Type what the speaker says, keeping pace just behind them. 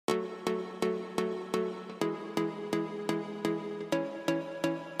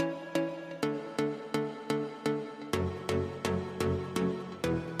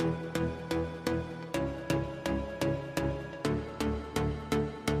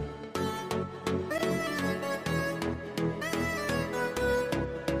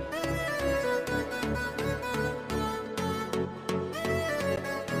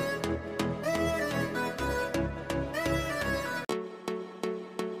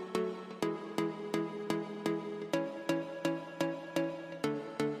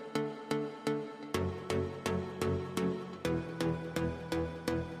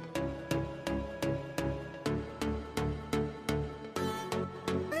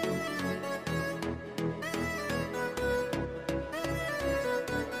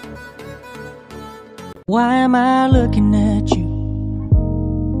Why am I looking at you?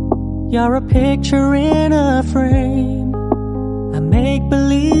 You're a picture in a frame. I make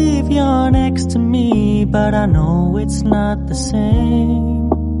believe you're next to me, but I know it's not the same.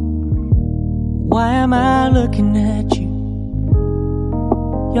 Why am I looking at you?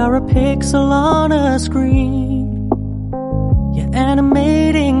 You're a pixel on a screen. Your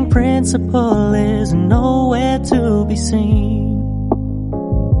animating principle is nowhere to be seen.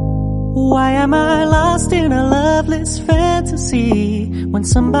 Why am I lost in a loveless fantasy when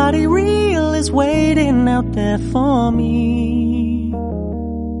somebody real is waiting out there for me?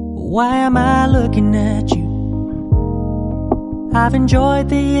 Why am I looking at you? I've enjoyed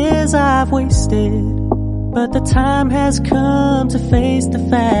the years I've wasted, but the time has come to face the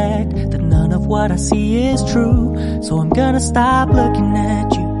fact that none of what I see is true. So I'm gonna stop looking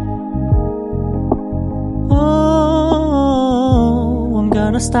at you. Oh, I'm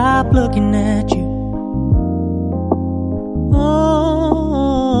gonna stop looking at you. Oh,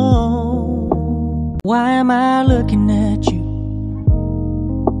 why am I looking at you?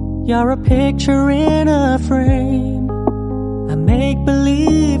 You're a picture in a frame. I make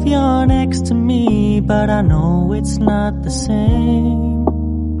believe you're next to me, but I know it's not the same.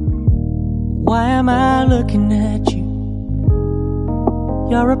 Why am I looking at you?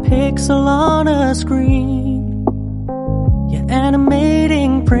 You're a pixel on a screen. Your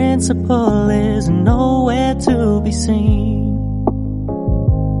animating principle is nowhere to be seen.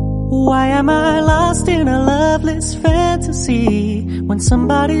 Why am I lost in a loveless fantasy when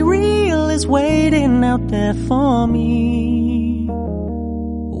somebody real is waiting out there for me?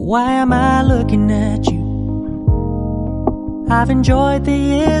 Why am I looking at you? I've enjoyed the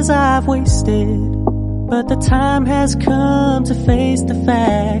years I've wasted, but the time has come to face the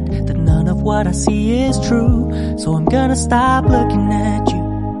fact that none of what I see is true. So I'm gonna stop looking at you.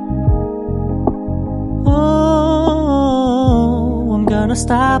 Oh, I'm gonna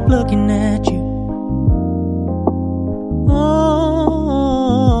stop looking at you.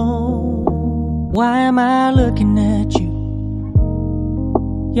 Oh, why am I looking at you?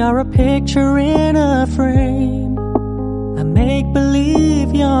 You're a picture in a frame. I make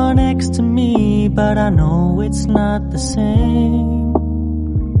believe you're next to me, but I know it's not the same.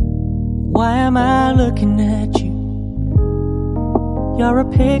 Why am I looking at you? You're a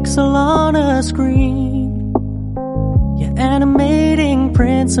pixel on a screen. Your animating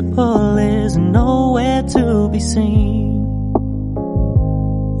principle is nowhere to be seen.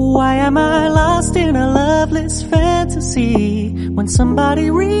 Why am I lost in a loveless fantasy when somebody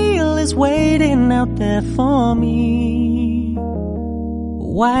real is waiting out there for me?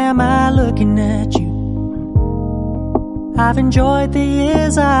 Why am I looking at you? I've enjoyed the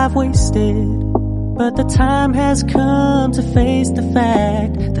years I've wasted, but the time has come to face the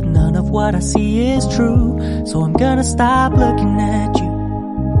fact that none of what I see is true. So I'm gonna stop looking at you.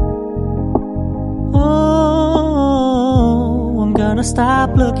 Oh, I'm gonna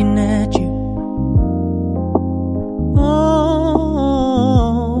stop looking at you.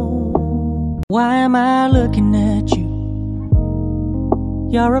 Oh, why am I looking at you?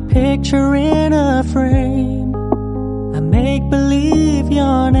 You're a picture in a frame. I make believe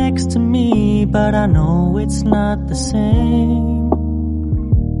you're next to me, but I know it's not the same.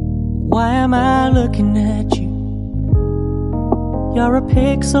 Why am I looking at you? You're a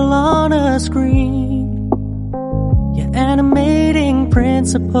pixel on a screen. Your animating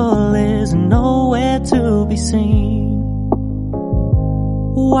principle is nowhere to be seen.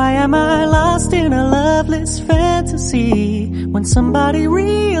 Why am I lost in a loveless fantasy when somebody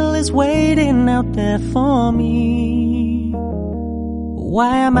real is waiting out there for me?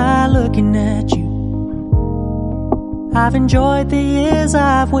 Why am I looking at you? I've enjoyed the years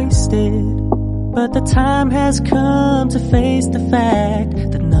I've wasted, but the time has come to face the fact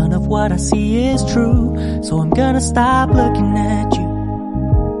that none of what I see is true. So I'm gonna stop looking at you.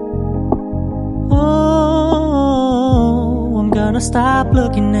 Oh, I'm gonna stop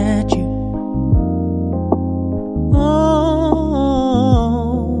looking at you. Oh,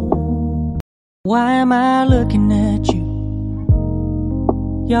 why am I looking at you?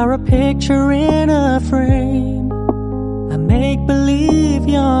 You're a picture in a frame. I make believe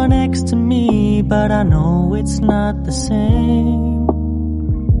you're next to me, but I know it's not the same.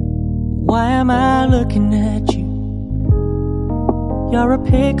 Why am I looking at you? You're a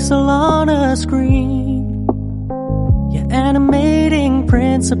pixel on a screen. Your animating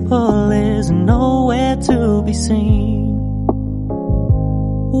principle is nowhere to be seen.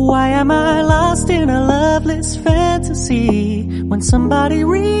 Why am I lost in a loveless fantasy when somebody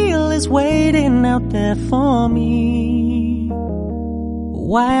real is waiting out there for me?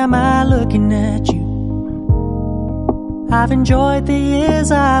 Why am I looking at you? I've enjoyed the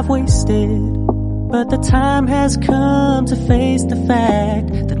years I've wasted, but the time has come to face the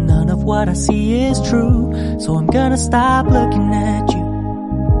fact that none of what I see is true. So I'm gonna stop looking at you.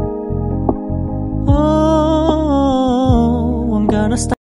 Oh, I'm gonna stop